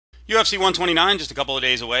UFC 129 just a couple of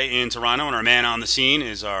days away in Toronto, and our man on the scene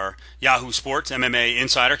is our Yahoo Sports MMA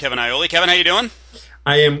insider, Kevin Iole. Kevin, how you doing?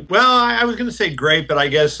 I am, well, I was going to say great, but I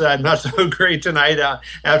guess not so great tonight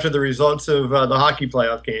after the results of the hockey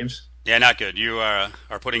playoff games. Yeah, not good. You are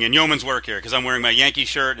putting in yeoman's work here because I'm wearing my Yankee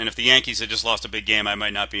shirt, and if the Yankees had just lost a big game, I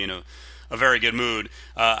might not be in a very good mood.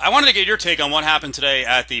 I wanted to get your take on what happened today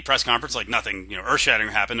at the press conference. Like nothing,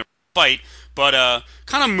 earth-shattering happened, fight, but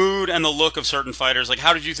kind of mood and the look of certain fighters. Like,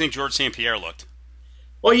 how did you think George St-Pierre looked?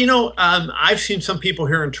 Well, I've seen some people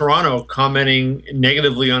here in Toronto commenting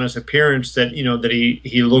negatively on his appearance that, that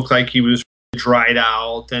he looked like he was dried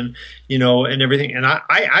out and, and everything. And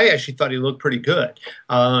I actually thought he looked pretty good.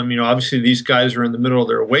 Obviously these guys are in the middle of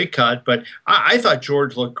their weight cut, but I thought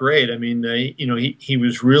George looked great. I mean, he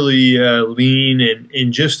was really lean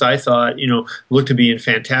and just, I thought, looked to be in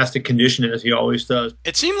fantastic condition as he always does.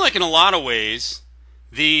 It seemed like in a lot of ways,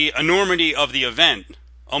 the enormity of the event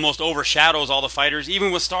almost overshadows all the fighters, even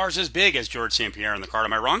with stars as big as George St-Pierre in the card.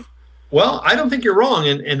 Am I wrong? Well, I don't think you're wrong,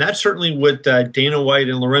 and that's certainly what Dana White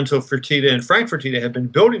and Lorenzo Fertitta and Frank Fertitta have been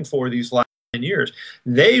building for these last 10 years.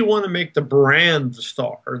 They want to make the brand the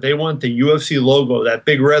star. They want the UFC logo, that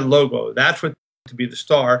big red logo. That's what to be the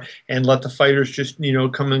star, and let the fighters just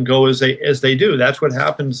come and go as they do. That's what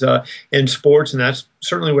happens in sports, and that's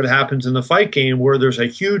certainly what happens in the fight game, where there's a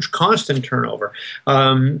huge constant turnover.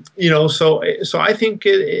 So I think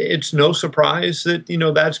it's no surprise that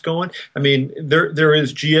that's going. I mean, there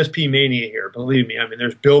is GSP mania here, believe me. I mean,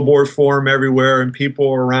 there's billboards for him everywhere, and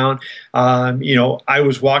people are around. I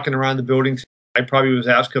was walking around the building. I probably was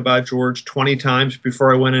asked about George 20 times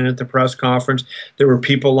before I went in at the press conference. There were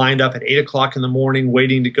people lined up at 8 o'clock in the morning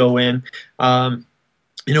waiting to go in.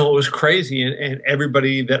 It was crazy, and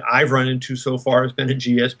everybody that I've run into so far has been a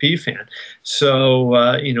GSP fan. So,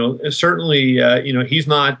 certainly, he's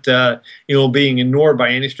not, being ignored by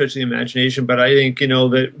any stretch of the imagination. But I think,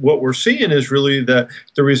 that what we're seeing is really the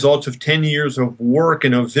results of 10 years of work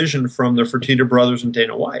and of vision from the Fertitta brothers and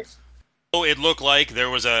Dana White. It looked like there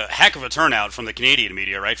was a heck of a turnout from the Canadian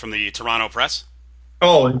media, right, from the Toronto press?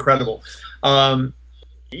 Oh, incredible. The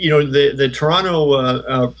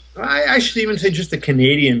Toronto, I should even say just the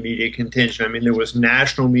Canadian media contingent. I mean, there was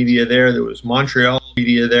national media there. There was Montreal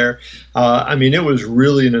media there. It was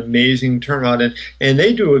really an amazing turnout, and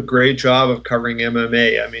they do a great job of covering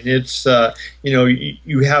MMA. I mean, it's,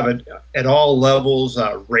 you have it at all levels,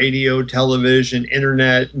 radio, television,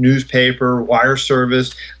 internet, newspaper, wire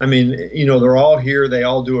service. I mean, they're all here. They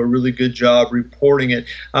all do a really good job reporting it.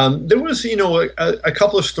 There was, a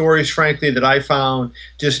couple of stories, frankly, that I found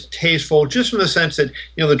just tasteful, just from the sense that,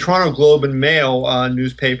 the Toronto Globe and Mail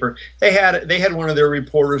newspaper, they had one of their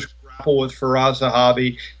reporters grapple with Firas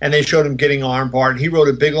Zahabi, and they showed him getting armbarred. He wrote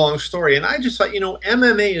a big, long story, and I just thought,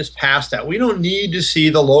 MMA is past that. We don't need to see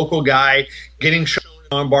the local guy getting shot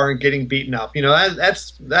armbar and getting beaten up.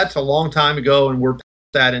 That's a long time ago, and we're past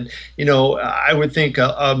that. And I would think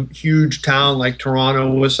a huge town like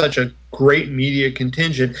Toronto with such a great media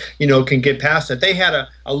contingent, can get past that. They had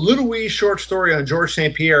a little wee short story on George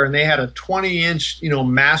St-Pierre, and they had a 20-inch,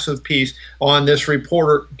 massive piece on this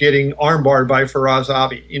reporter getting armbarred by Firas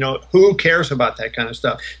Zahabi. Who cares about that kind of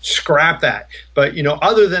stuff? Scrap that. But,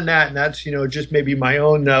 other than that, and that's, just maybe my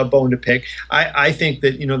own bone to pick, I think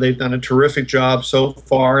that, they've done a terrific job so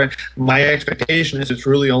far. And my expectation is it's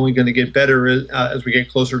really only going to get better as we get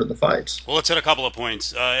closer to the fights. Well, let's hit a couple of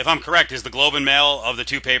points. If I'm correct, is the Globe and Mail of the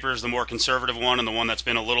two papers the more conservative one and the one that's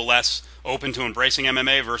been a little less open to embracing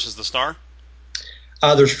MMA versus the Star?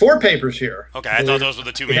 There's 4 papers here. Okay, I thought those were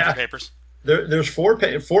the two major papers. There's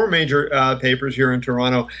four major papers here in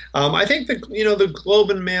Toronto. I think the Globe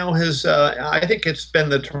and Mail has. I think it's been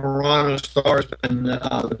the Toronto Star has been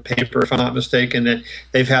the paper, if I'm not mistaken, that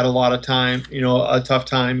they've had a lot of time, a tough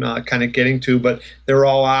time kind of getting to. But they're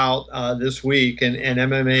all out this week, and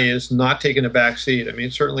MMA is not taking a back seat. I mean,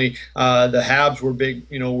 certainly the Habs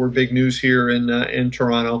were big news here in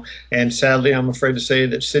Toronto, and sadly, I'm afraid to say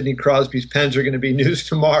that Sidney Crosby's Pens are going to be news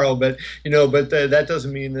tomorrow. But that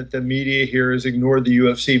doesn't mean that the media here has ignored the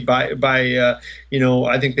UFC by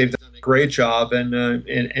I think they've done a great job, and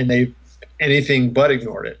they've anything but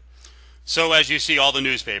ignored it. So as you see all the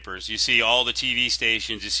newspapers, you see all the TV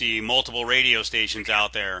stations, you see multiple radio stations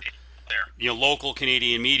out there, local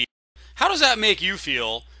Canadian media, how does that make you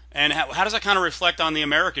feel, and how does that kind of reflect on the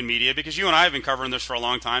American media? Because you and I have been covering this for a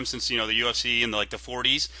long time, since the UFC in the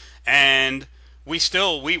 40s, and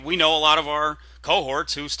we know a lot of our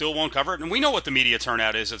cohorts who still won't cover it, and we know what the media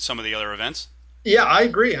turnout is at some of the other events. Yeah, I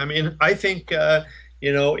agree. I mean, I think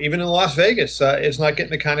even in Las Vegas, it's not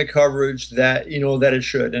getting the kind of coverage that that it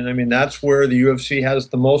should. And I mean, that's where the UFC has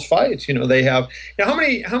the most fights. They have. How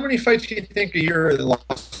many fights do you think a year in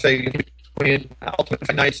Las Vegas? Between ultimate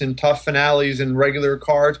fight nights and tough finales and regular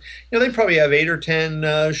cards, they probably have 8 or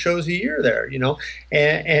 10 shows a year there.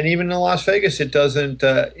 And even in Las Vegas, it doesn't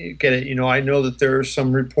get it. I know that there are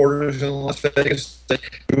some reporters in Las Vegas that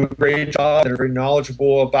do a great job. They're very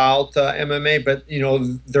knowledgeable about MMA, but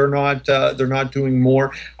they're not doing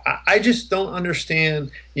more. I just don't understand,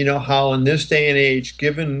 how in this day and age,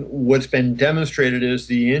 given what's been demonstrated is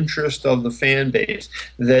the interest of the fan base,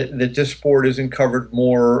 that this sport isn't covered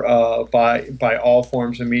more by all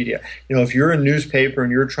forms of media. If you're a newspaper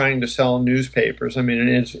and you're trying to sell newspapers, I mean,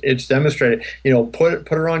 it's demonstrated.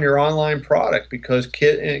 Put it on your online product, because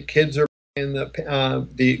kids are in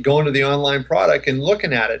the going to the online product and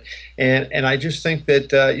looking at it, and I just think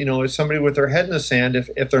that it's somebody with their head in the sand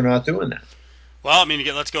if they're not doing that. Well, I mean,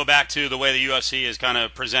 let's go back to the way the UFC has kind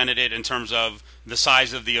of presented it in terms of the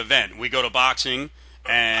size of the event. We go to boxing,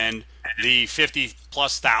 and the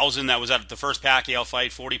 50-plus thousand that was at the first Pacquiao fight,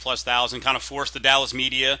 40-plus thousand, kind of forced the Dallas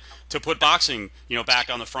media to put boxing, back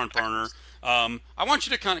on the front burner. I want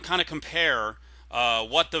you to kind of compare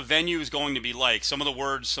what the venue is going to be like. Some of the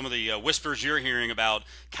words, some of the whispers you're hearing about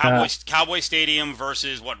Cowboy Stadium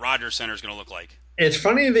versus what Rogers Center is going to look like. It's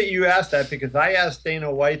funny that you asked that, because I asked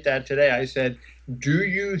Dana White that today. I said, do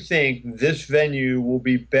you think this venue will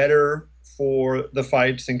be better for the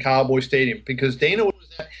fights than Cowboy Stadium? Because Dana was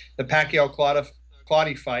at the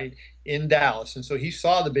Pacquiao-Clottey fight in Dallas, and so he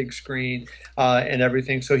saw the big screen and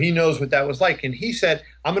everything, so he knows what that was like. And he said,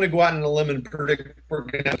 I'm going to go out on a limb and predict we're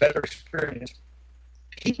going to have a better experience.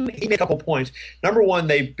 He made a couple points. Number one,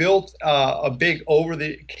 they built a big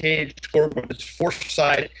over-the-cage scoreboard that's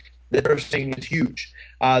four-sided. They're saying is huge.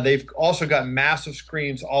 They've also got massive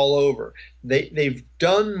screens all over. They've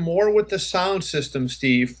done more with the sound system,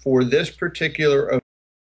 Steve, for this particular event.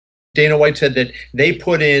 Dana White said that they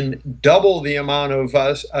put in double the amount of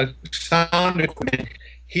sound equipment.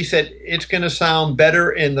 He said it's going to sound better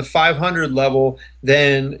in the 500 level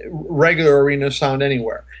than regular arena sound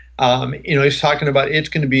anywhere. He's talking about it's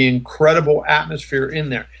going to be incredible atmosphere in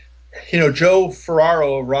there. Joe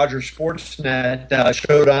Ferraro of Rogers Sportsnet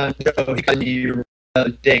showed on Joe. He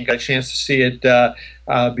got a chance to see it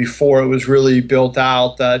before it was really built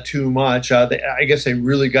out too much. I guess they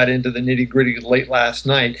really got into the nitty-gritty late last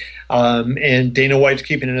night. And Dana White's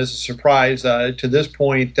keeping it as a surprise to this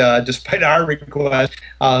point, despite our request.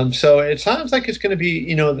 So it sounds like it's going to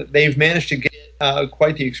be, that they've managed to get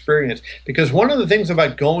quite the experience. Because one of the things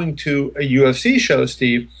about going to a UFC show,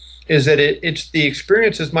 Steve, is that it's the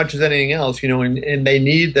experience as much as anything else, and they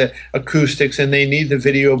need the acoustics and they need the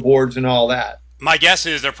video boards and all that. My guess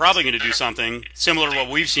is they're probably going to do something similar to what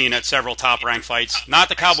we've seen at several top-ranked fights. Not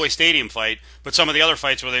the Cowboy Stadium fight, but some of the other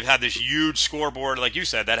fights where they've had this huge scoreboard, like you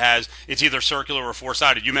said, it's either circular or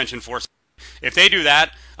four-sided. You mentioned four-sided. If they do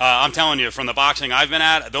that, I'm telling you, from the boxing I've been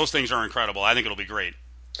at, those things are incredible. I think it'll be great.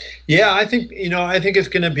 Yeah, I think it's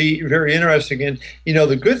going to be very interesting. And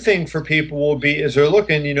the good thing for people will be is they're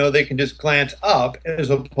looking, they can just glance up as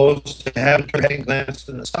opposed to having to glance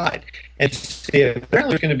to the side. And see,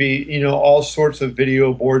 apparently there's going to be all sorts of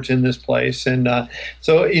video boards in this place. And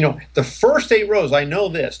so the first 8 rows, I know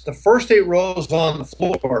this, the first 8 rows on the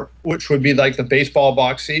floor, which would be like the baseball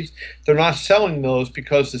box seats, they're not selling those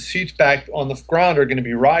because the seats back on the ground are going to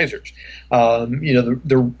be risers.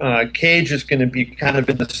 The cage is going to be kind of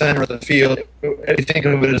in the center of the field. If you think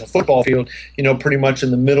of it as a football field, pretty much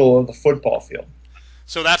in the middle of the football field.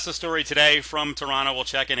 So that's the story today from Toronto. We'll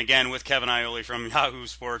check in again with Kevin Iole from Yahoo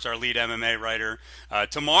Sports, our lead MMA writer,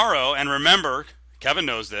 tomorrow. And remember, Kevin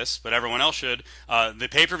knows this, but everyone else should. The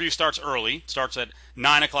pay-per-view starts early. Starts at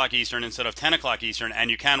 9 o'clock Eastern instead of 10 o'clock Eastern,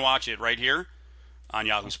 and you can watch it right here on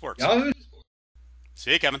Yahoo Sports. Yahoo.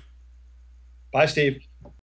 See you, Kevin. Bye, Steve.